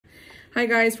Hi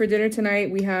guys, for dinner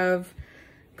tonight we have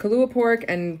Kalua pork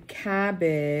and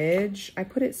cabbage. I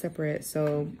put it separate,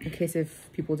 so in case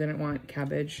if people didn't want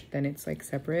cabbage, then it's like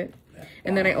separate.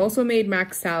 And then I also made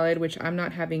mac salad, which I'm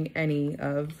not having any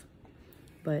of,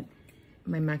 but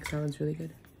my mac salad's really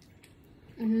good.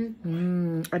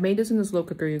 I made this in the slow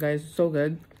cooker, you guys. So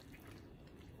good.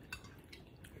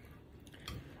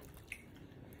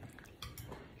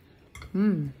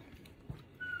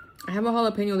 I have a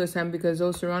jalapeno this time because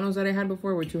those serranos that I had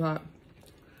before were too hot.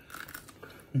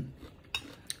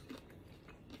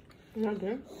 Not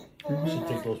good. You should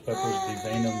take those peppers,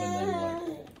 devein them, and then like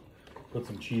put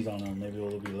some cheese on them. Maybe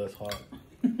it'll be less hot.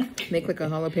 Make like a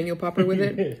jalapeno popper with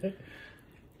it.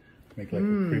 Make like a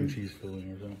cream cheese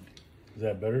filling or something. Is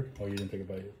that better? Oh, you didn't take a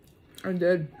bite yet? I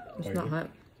did. It's not hot.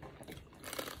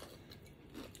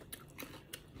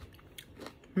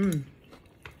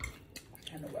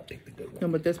 I know I picked the good one. No,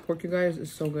 but this pork, you guys,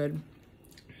 is so good.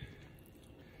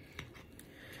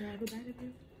 Can I have a bite of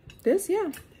it? This,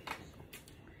 yeah.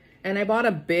 And I bought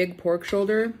a big pork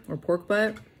shoulder or pork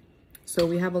butt. So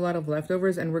we have a lot of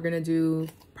leftovers and we're going to do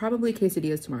probably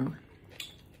quesadillas tomorrow.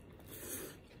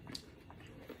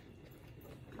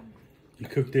 You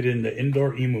cooked it in the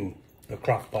indoor emu, the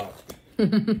crock pot.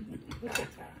 What's an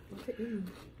emu?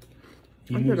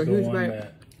 Emu's a the huge one bite.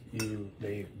 that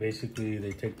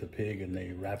they take the pig and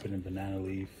they wrap it in banana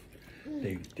leaf.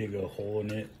 They dig a hole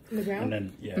in it. In the ground?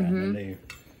 And then and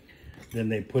then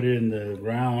they put it in the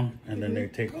ground and then they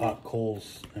take hot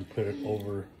coals and put it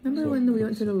over. Remember when we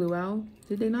went to the luau?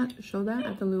 Did they not show that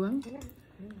at the luau?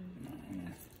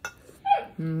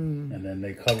 And then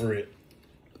they cover it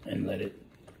and let it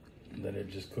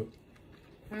just cook.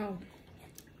 Wow.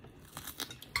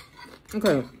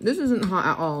 Okay, this isn't hot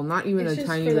at all. Not even It's a just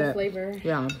tiny for bit. the flavor.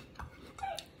 Yeah.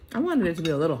 I wanted it to be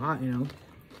a little hot, you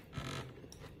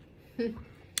know.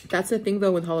 That's the thing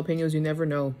though with jalapenos, you never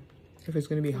know if it's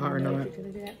gonna be hot or not.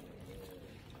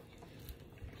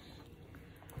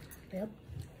 Yep.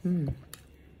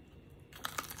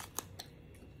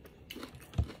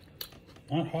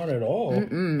 Not hot at all.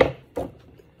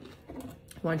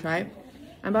 Wanna try it?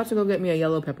 I'm about to go get me a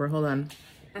yellow pepper. Hold on.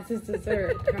 That's his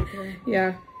dessert.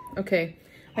 Yeah. Okay.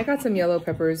 I got some yellow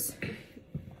peppers.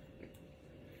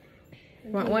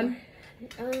 Want one?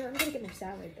 I'm gonna get more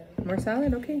salad though. More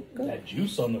salad? Okay, go. That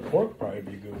juice on the pork probably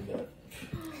be good with that.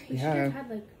 You should have had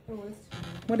like a list.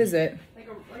 What is it? Like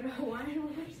a Hawaiian roll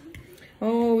or something.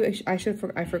 Oh,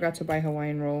 I forgot to buy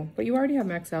Hawaiian roll. But you already have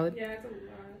mac salad. Yeah, it's a lot.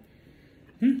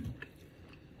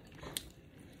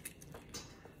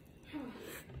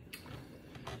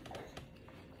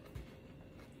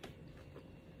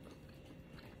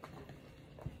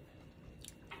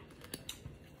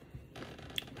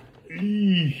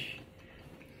 Eesh.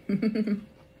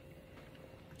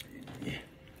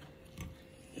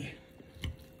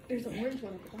 There's an orange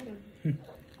one at the bottom.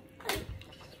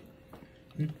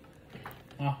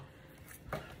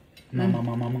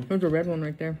 Mama. There's a red one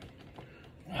right there.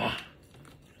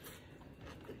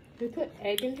 They put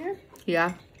egg in here?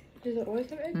 Yeah. Does it always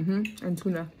have egg? And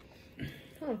tuna.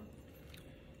 Huh.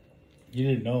 You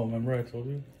didn't know, remember I told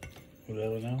you? With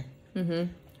Ella now?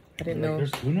 I didn't Like, know.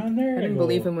 there's tuna in there? I didn't go,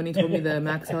 believe him when he told me the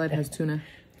mac salad has tuna.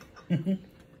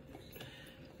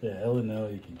 Yeah, Ella now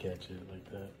you can catch it like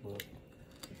that. But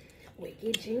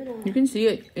Wicked tuna. You can see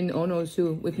it in Ono's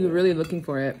too, if you're really looking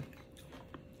for it.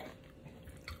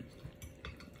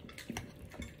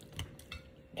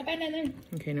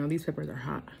 Okay, now these peppers are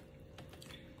hot.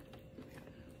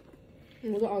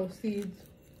 Look at all the seeds.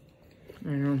 I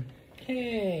know.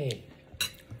 hey.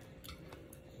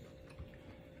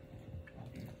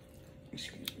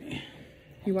 Excuse me.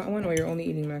 You want one or you're only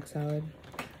eating mac salad?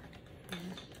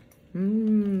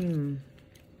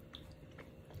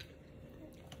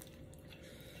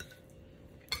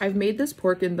 I've made this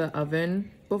pork in the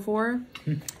oven before,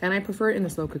 and I prefer it in the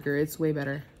slow cooker. It's way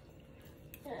better.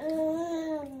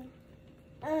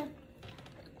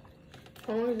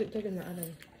 How long does it take in the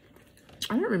oven?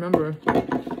 I don't remember,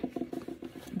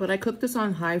 but I cooked this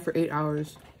on high for 8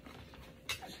 hours.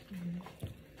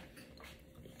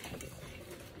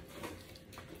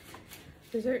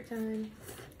 Dessert time.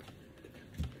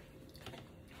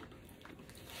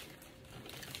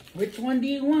 Which one do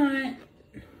you want?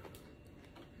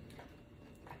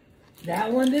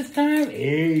 That one this time?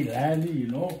 Hey, Landy, you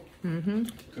know.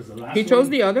 He chose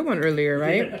the other one earlier,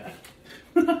 right?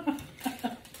 Yeah.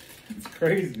 It's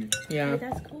crazy. Yeah. Hey,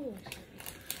 that's cool.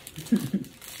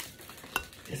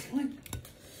 This one?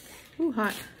 Ooh,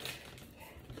 hot.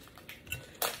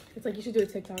 It's like you should do a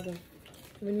TikTok of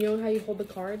when you know how you hold the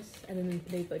cards and then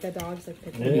they like the dogs like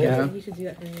pick them. Yeah. You should do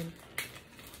that for him.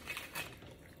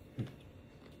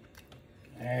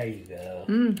 There you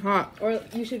go. Hot. Or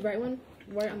you should write on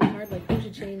the card, like, you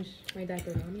should change my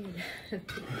diaper, mommy.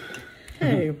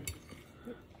 Hey.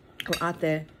 Go out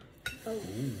there. Oh.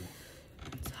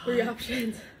 3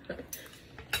 options.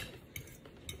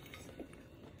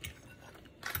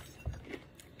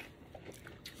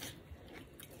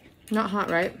 Not hot,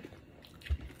 right?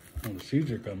 Oh, the seeds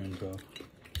are coming, so.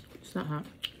 It's not hot.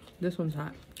 This one's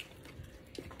hot.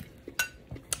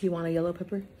 You want a yellow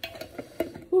pepper?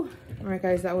 Whew. All right,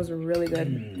 guys, that was really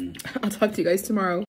good. I'll talk to you guys tomorrow.